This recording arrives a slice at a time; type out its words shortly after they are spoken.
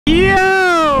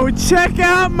check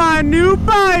out my new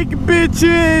bike,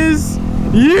 bitches!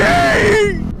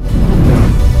 Yay!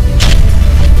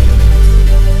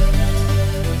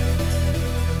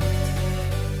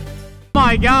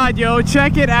 My God, yo,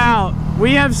 check it out.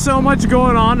 We have so much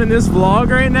going on in this vlog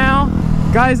right now.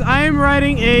 Guys, I am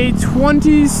riding a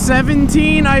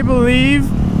 2017, I believe.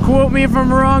 Quote me if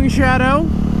I'm wrong, Shadow.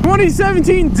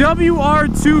 2017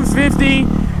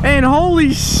 WR250, and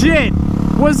holy shit,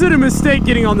 was it a mistake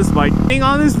getting on this bike. Getting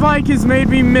on this bike has made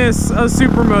me miss a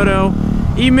supermoto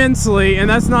immensely, and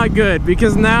that's not good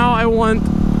because now I want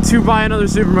to buy another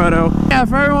supermoto. Yeah,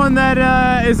 for everyone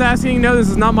that is asking, no, this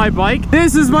is not my bike.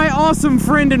 This is my awesome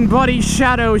friend and buddy,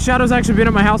 Shadow. Shadow's actually been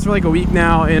at my house for like a week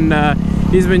now, and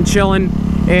he's been chilling,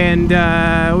 and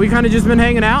we kind of just been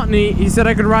hanging out, and he said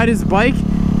I could ride his bike,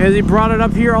 and he brought it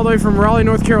up here all the way from Raleigh,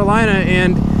 North Carolina,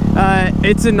 and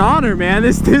it's an honor, man.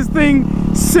 This thing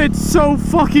sits so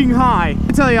fucking high.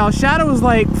 I tell y'all, Shadow is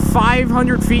like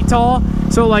 500 feet tall,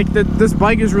 so like this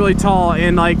bike is really tall,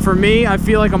 and like for me, I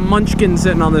feel like a munchkin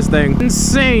sitting on this thing.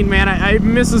 Insane, man. I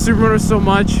miss the supermoto so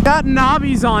much. Got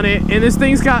knobbies on it, and this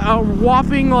thing's got a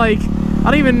whopping, like,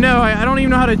 I don't even know. I don't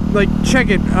even know how to like check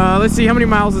it. Let's see, how many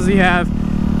miles does he have?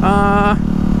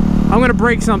 I'm gonna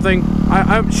break something.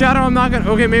 Shadow, I'm not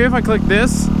gonna, okay, maybe if I click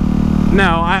this.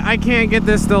 No, I can't get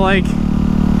this to like,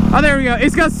 oh, there we go.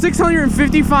 It's got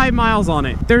 655 miles on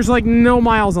it. There's like no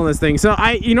miles on this thing. So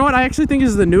you know what? I actually think this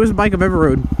is the newest bike I've ever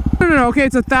rode. No, okay,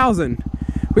 it's 1,000.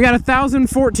 We got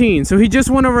 1,014, so he just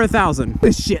went over 1,000.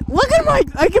 This shit, look at my,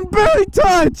 I can barely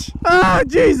touch. Oh,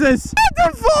 Jesus. What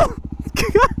the fuck?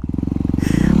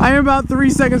 I am about 3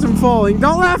 seconds from falling.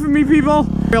 Don't laugh at me, people.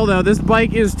 Real though, this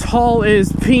bike is tall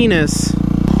as penis.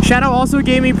 Shadow also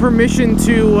gave me permission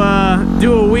to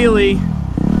do a wheelie,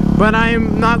 but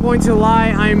I'm not going to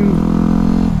lie,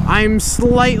 I'm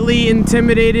slightly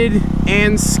intimidated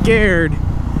and scared.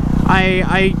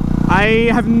 I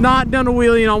have not done a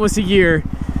wheelie in almost a year,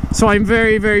 so I'm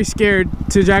very, very scared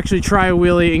to actually try a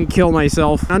wheelie and kill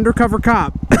myself. Undercover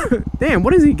cop. Damn,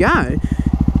 what has he got?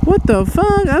 What the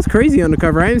fuck? That's crazy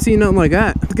undercover. I haven't seen nothing like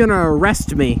that. It's gonna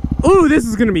arrest me. Ooh, this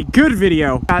is gonna be good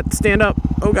video. God, stand up.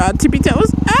 Oh God, tippy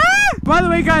toes. Ah! By the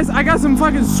way, guys, I got some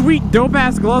fucking sweet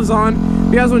dope-ass gloves on.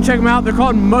 If you guys want to check them out, they're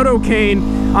called Moto Cane.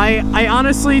 I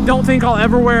honestly don't think I'll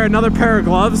ever wear another pair of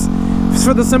gloves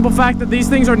for the simple fact that these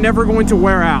things are never going to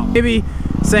wear out. Maybe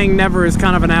saying never is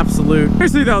kind of an absolute.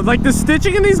 Seriously though, like the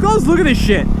stitching in these gloves, look at this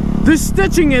shit. The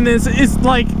stitching in this is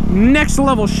like next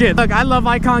level shit. Look, I love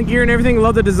Icon gear and everything,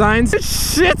 love the designs. It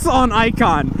shits on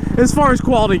Icon as far as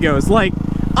quality goes. Like,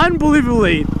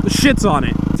 unbelievably shits on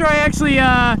it. After I actually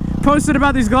posted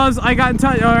about these gloves, he got in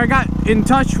touch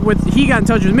with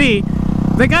me,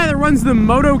 the guy that runs the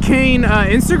Moto Cane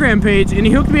Instagram page, and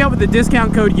he hooked me up with the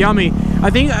discount code YUMMY.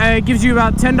 I think it gives you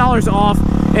about $10 off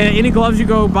any gloves you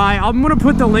go buy. I'm gonna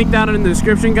put the link down in the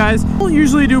description, guys. I don't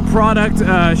usually do product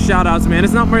shout outs, man.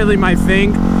 It's not really my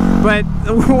thing, but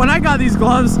when I got these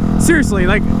gloves, seriously,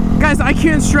 like, guys, I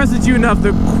can't stress it to you enough,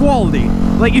 the quality.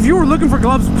 Like, if you were looking for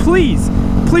gloves, please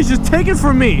just take it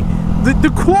from me.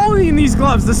 The quality in these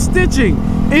gloves, the stitching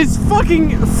is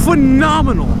fucking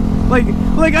phenomenal.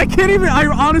 Like I can't even, I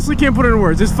honestly can't put it in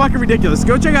words. It's fucking ridiculous.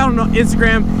 Go check it out on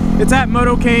Instagram. It's at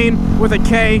MotoCane with a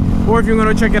K, or if you're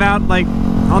gonna check it out, like,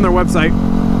 on their website.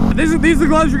 These are the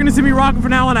gloves you're gonna see me rocking for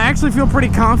now, and I actually feel pretty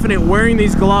confident wearing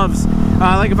these gloves,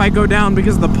 like if I go down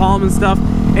because of the palm and stuff.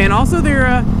 And also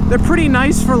they're pretty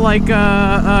nice for like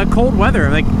cold weather.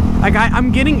 Like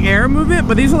I'm getting air movement,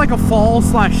 but these are like a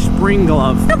fall/spring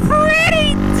glove. They're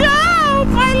pretty dope.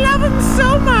 I love them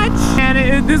so much.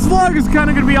 And this vlog is kind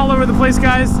of gonna be all over the place,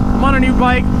 guys. I'm on a new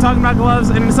bike, talking about gloves,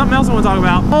 and something else I want to talk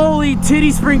about. Holy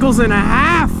titty sprinkles and a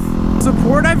half.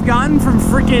 Support I've gotten from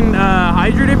freaking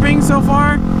hydro dipping so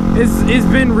far has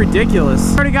been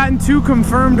ridiculous. I've already gotten 2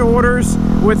 confirmed orders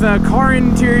with a car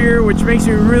interior, which makes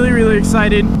me really, really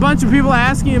excited. A bunch of people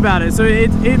asking about it, so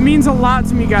it means a lot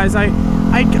to me, guys. I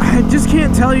just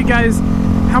can't tell you guys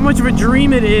how much of a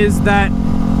dream it is that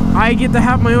I get to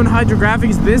have my own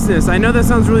hydrographics business. I know that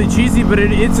sounds really cheesy, but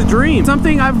it's a dream.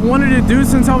 Something I've wanted to do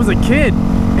since I was a kid.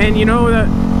 And you know, the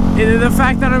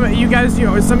fact that you guys, you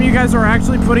know, some of you guys are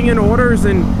actually putting in orders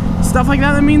and stuff like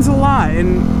that, that means a lot.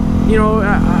 And you know,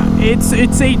 it's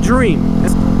a dream.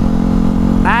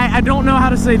 I don't know how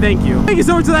to say thank you. Thank you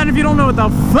so much for that. If you don't know what the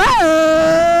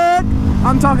fuck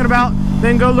I'm talking about,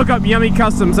 then go look up Yummy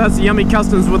Customs. That's Yummy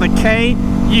Customs with a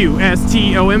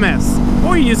K-U-S-T-O-M-S.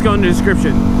 Or you just go in the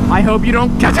description. I hope you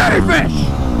don't catch any fish!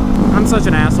 I'm such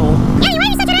an asshole. Yeah, you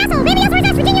are such an asshole. Maybe us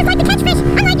West Virginians like to catch fish,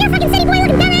 unlike your fucking city boy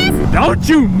looking dumbass. Don't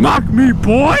you mock me,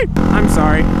 boy! I'm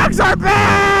sorry. Dogs are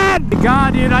bad!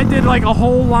 God, dude, I did like a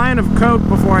whole line of coke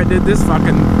before I did this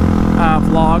fucking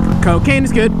vlog. Cocaine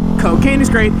is good. Cocaine is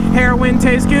great. Heroin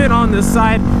tastes good on the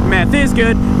side. Meth is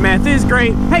good. Meth is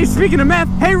great. Hey, speaking of meth,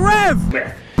 hey,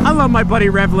 Rev! I love my buddy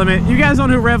Rev Limit. You guys don't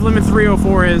know who Rev Limit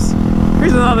 304 is.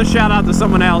 Here's another shout out to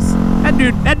someone else.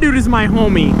 That dude is my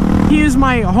homie. He is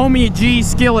my homie G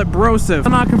Skillet Broseph.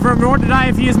 I'm not confirmed nor deny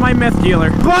if he is my meth dealer.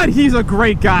 But he's a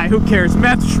great guy. Who cares?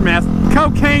 Meth schmeth.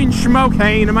 Cocaine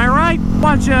schmokane. Am I right?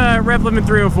 Watch Rev Limit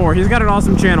 304. He's got an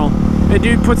awesome channel. The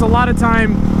dude puts a lot of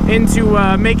time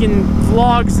into making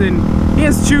vlogs, and he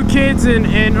has 2 kids and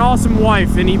an awesome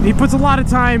wife, and he puts a lot of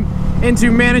time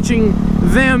into managing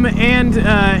them and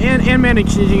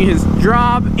managing his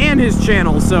job and his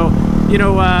channel. So you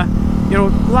know, a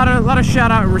lot of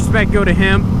shout out and respect go to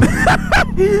him.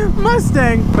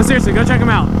 Mustang. But seriously, go check him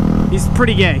out. He's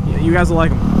pretty gay. You guys will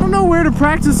like him. I don't know where to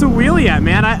practice a wheelie at,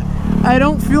 man. I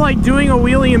don't feel like doing a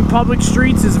wheelie in public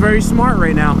streets is very smart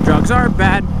right now. Drugs are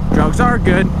bad. Drugs are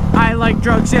good. I like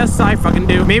drugs. Yes, I fucking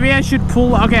do. Maybe I should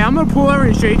pull. Okay, I'm gonna pull over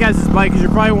and show you guys this bike because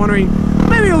you're probably wondering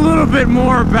maybe a little bit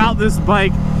more about this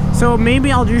bike. So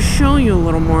maybe I'll just show you a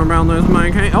little more about this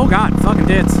bike. Oh God, fucking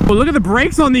tits. Oh, look at the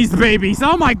brakes on these babies.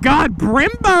 Oh my God,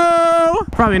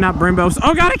 Brembo. Probably not Brembos.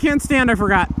 Oh God, I can't stand. I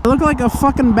forgot. I look like a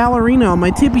fucking ballerina on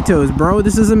my tippy toes, bro.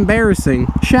 This is embarrassing.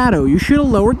 Shadow, you should have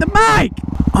lowered the bike.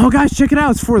 Oh guys, check it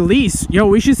out. It's for lease. Yo,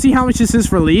 we should see how much this is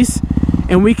for lease,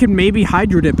 and we could maybe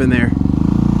hydro dip in there.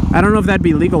 I don't know if that'd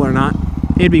be legal or not.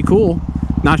 It'd be cool.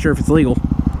 Not sure if it's legal.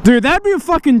 Dude, that'd be a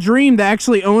fucking dream to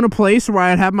actually own a place where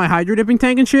I'd have my hydro dipping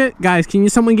tank and shit. Guys, can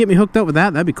someone get me hooked up with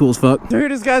that? That'd be cool as fuck. So here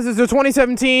it is, guys. It's a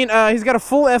 2017. He's got a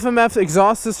full FMF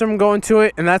exhaust system going to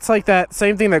it, and that's like that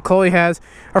same thing that Chloe has.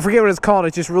 I forget what it's called.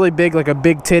 It's just really big, like a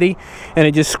big titty, and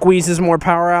it just squeezes more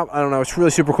power out. I don't know. It's really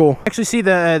super cool. Actually see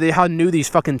how new these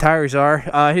fucking tires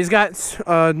are. He's got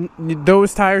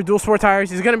those tires, dual sport tires.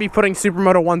 He's going to be putting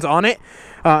supermoto ones on it.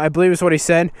 I believe is what he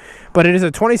said, but it is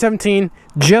a 2017,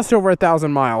 just over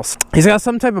 1,000 miles. He's got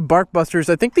some type of bark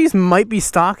busters. I think these might be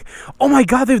stock. Oh my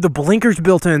God, they have the blinkers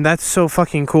built in. That's so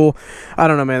fucking cool. I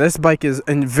don't know, man. This bike is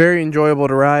very enjoyable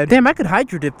to ride. Damn, I could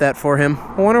hydro dip that for him.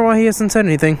 I wonder why he hasn't said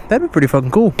anything. That'd be pretty fucking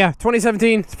cool. Yeah,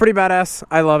 2017. It's pretty badass.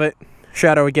 I love it.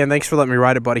 Shadow, again, thanks for letting me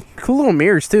ride it, buddy. Cool little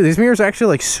mirrors too. These mirrors are actually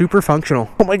like super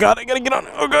functional. Oh my God, I gotta get on.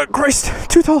 Oh God, Christ,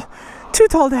 too tall. Too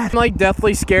tall, Dad. I'm like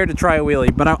deathly scared to try a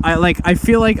wheelie, but I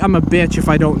feel like I'm a bitch if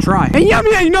I don't try. Hey,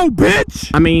 yummy ain't no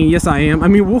bitch. I mean, yes I am. I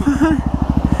mean, what?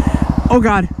 Oh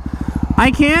God,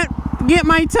 I can't get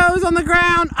my toes on the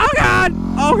ground. Oh God,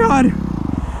 oh God.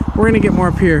 We're gonna get more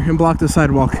up here and block the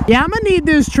sidewalk. Yeah, I'm gonna need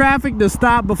this traffic to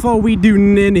stop before we do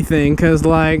anything, cause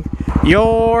like,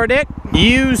 your dick,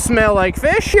 you smell like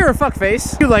fish. You're a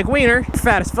fuckface. You like wiener. You're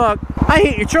fat as fuck. I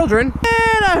hate your children,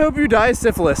 and I hope you die of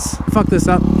syphilis. Fuck this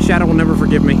up. Shadow will never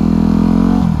forgive me.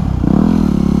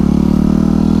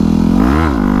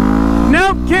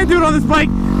 Nope, can't do it on this bike.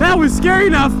 That was scary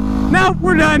enough. Nope,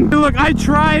 we're done. Look, I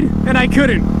tried and I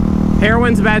couldn't.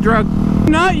 Heroin's a bad drug.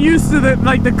 I'm not used to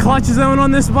the clutch zone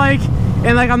on this bike,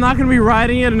 and like I'm not gonna be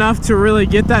riding it enough to really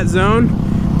get that zone.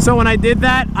 So when I did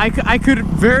that, I could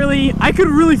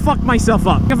really fuck myself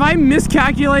up. If I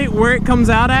miscalculate where it comes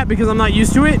out at because I'm not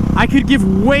used to it, I could give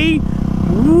way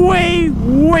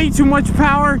too much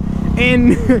power,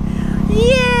 and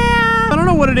yeah. I don't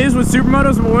know what it is with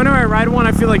supermotos, but whenever I ride one,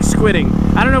 I feel like squidding.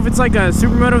 I don't know if it's like a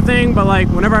supermoto thing, but like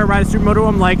whenever I ride a supermoto,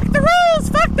 I'm like, the rules,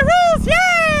 fuck the rules,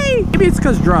 yay! Maybe it's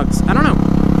because drugs, I don't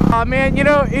know. Man, you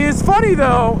know, it's funny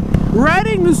though.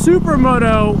 Riding the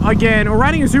supermoto again, or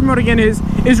riding a supermoto again is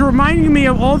reminding me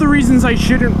of all the reasons I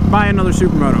shouldn't buy another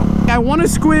supermoto. I want to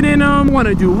squid in them, want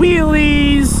to do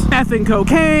wheelies, meth and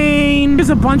cocaine. There's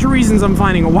a bunch of reasons I'm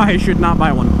finding why I should not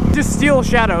buy one. Just steal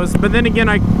Shadows, but then again,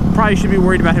 I probably should be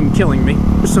worried about him killing me.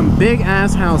 There's some big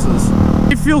ass houses.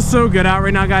 It feels so good out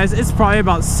right now, guys. It's probably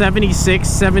about 76,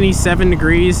 77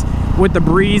 degrees with the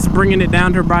breeze bringing it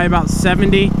down to probably about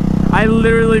 70. I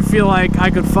literally feel like I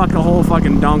could fuck a whole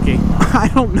fucking donkey. I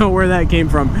don't know where that came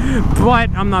from, but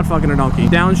I'm not fucking a donkey.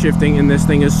 Downshifting in this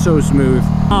thing is so smooth.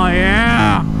 Oh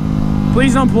yeah!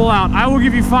 Please don't pull out. I will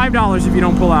give you $5 if you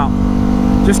don't pull out.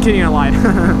 Just kidding, I lied.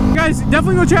 Guys,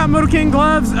 definitely go check out Moto King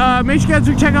gloves. Make sure you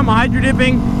guys check out my hydro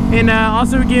dipping, and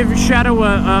also give Shadow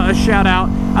a shout out.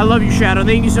 I love you, Shadow.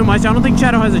 Thank you so much. I don't think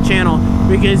Shadow has a channel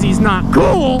because he's not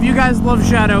cool. If you guys love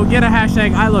Shadow, get a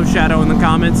hashtag I love Shadow in the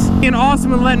comments. And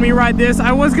awesome and letting me ride this.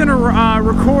 I was gonna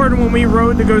record when we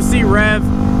rode to go see Rev,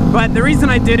 but the reason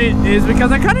I did it is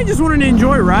because I kind of just wanted to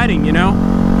enjoy riding, you know?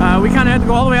 We kind of had to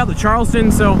go all the way out to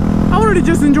Charleston, so I wanted to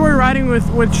just enjoy riding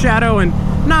with Shadow and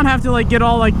not have to like get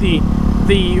all like the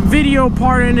the video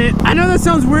part in it. I know that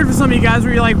sounds weird for some of you guys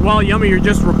where you're like, well, Yummy, you're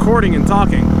just recording and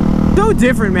talking. So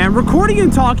different, man. Recording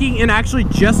and talking and actually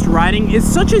just riding is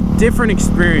such a different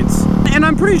experience. And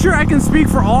I'm pretty sure I can speak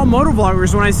for all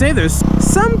motovloggers when I say this.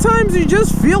 Sometimes you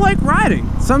just feel like riding.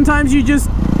 Sometimes you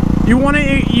want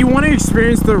to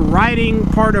experience the riding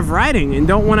part of riding and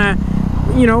don't want to,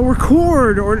 you know,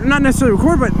 record, or not necessarily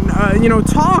record, but you know,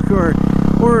 talk or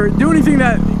do anything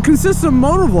that consists of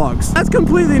motovlogs. That's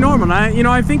completely normal.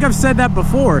 I think I've said that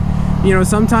before. You know,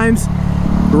 sometimes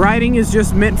riding is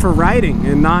just meant for riding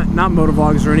and not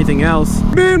motovlogs or anything else.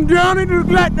 Man, Johnny just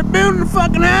like to build the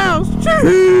fucking house.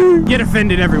 Get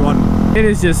offended, everyone. It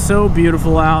is just so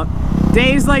beautiful out.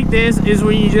 Days like this is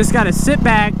when you just gotta sit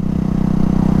back,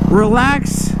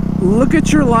 relax, look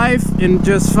at your life, and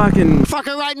just fucking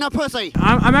riding a pussy.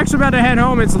 I'm actually about to head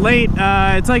home. It's late.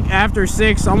 It's like after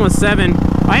 6, almost 7.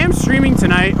 I am streaming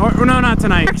tonight, or no, not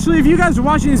tonight. Actually, if you guys are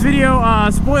watching this video,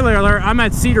 spoiler alert, I'm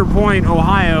at Cedar Point,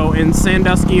 Ohio, in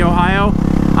Sandusky, Ohio.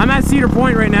 I'm at Cedar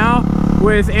Point right now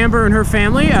with Amber and her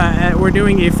family. We're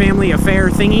doing a family affair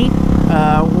thingy.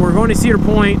 We're going to Cedar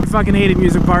Point. I fucking hated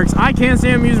music parks. I can't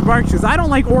stand amusement parks because I don't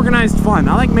like organized fun.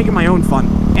 I like making my own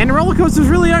fun. And roller coasters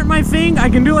really aren't my thing. I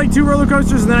can do like 2 roller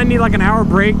coasters and then I need like an hour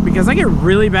break because I get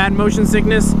really bad motion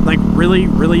sickness. Like really,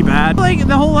 really bad. Like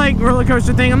the whole like roller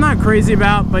coaster thing I'm not crazy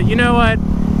about, but you know what?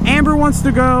 Amber wants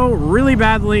to go really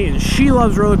badly and she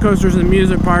loves roller coasters and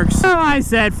amusement parks. So I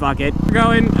said, fuck it. We're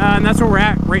going, and that's where we're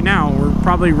at right now. We're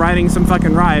probably riding some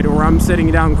fucking ride, or I'm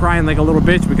sitting down crying like a little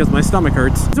bitch because my stomach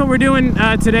hurts. That's what we're doing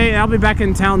today. I'll be back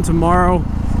in town tomorrow.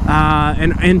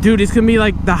 And dude, it's gonna be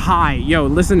like the high. Yo,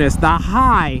 listen to this. The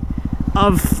high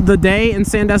of the day in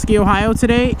Sandusky, Ohio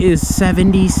today is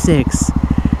 76.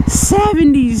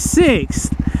 76.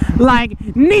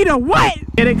 Like, Nita, what?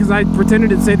 Get it? Because I pretended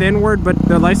to say the N-word, but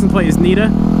the license plate is Nita,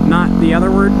 not the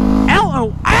other word.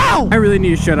 L-O-L! I really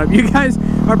need to shut up. You guys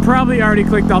are probably already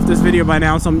clicked off this video by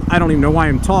now, so I don't even know why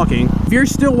I'm talking. If you're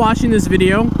still watching this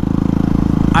video,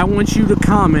 I want you to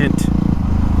comment,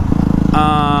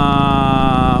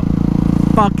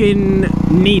 fucking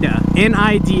Nita,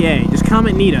 N-I-D-A. Just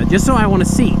comment Nita, just so I want to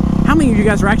see how many of you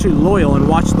guys are actually loyal and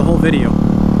watch the whole video.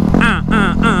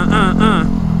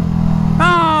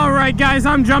 Alright guys,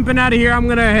 I'm jumping out of here. I'm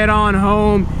gonna head on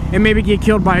home and maybe get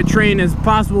killed by a train as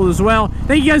possible as well.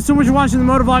 Thank you guys so much for watching the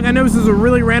motovlog. I know this is a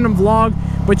really random vlog,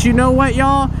 but you know what,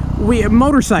 y'all? New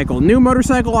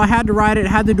motorcycle, I had to ride it,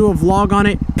 had to do a vlog on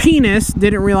it. Penis,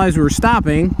 didn't realize we were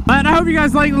stopping. But I hope you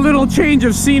guys like a little change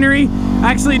of scenery.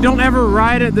 Actually, don't ever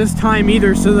ride at this time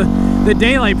either, so the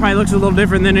daylight probably looks a little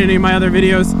different than any of my other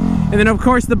videos. And then of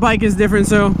course the bike is different,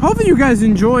 so hopefully you guys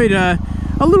enjoyed a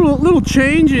little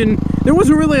change. And there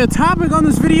wasn't really a topic on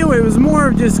this video. It was more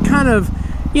of just kind of,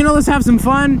 you know, let's have some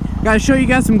fun. Gotta show you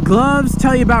guys some gloves,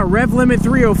 tell you about Rev Limit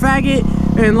 30 faggot,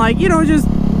 and like, you know, just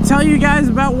tell you guys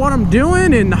about what I'm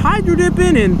doing, and hydro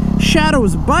dipping, and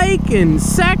Shadow's bike, and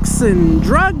sex, and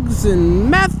drugs,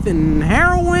 and meth, and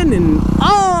heroin, and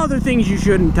all other things you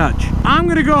shouldn't touch. I'm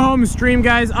gonna go home and stream,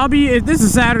 guys. This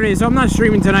is Saturday, so I'm not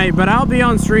streaming tonight, but I'll be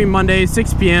on stream Monday,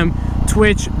 6 p.m.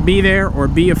 Twitch, be there or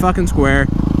be a fucking square.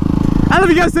 I love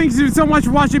you guys. Thank you so much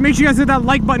for watching. Make sure you guys hit that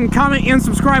like button, comment, and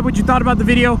subscribe what you thought about the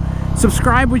video.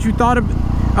 Subscribe what you thought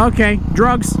of... Okay,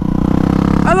 drugs.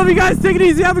 I love you guys. Take it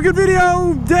easy. Have a good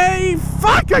video day.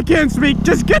 Fuck, I can't speak.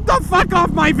 Just get the fuck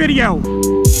off my video.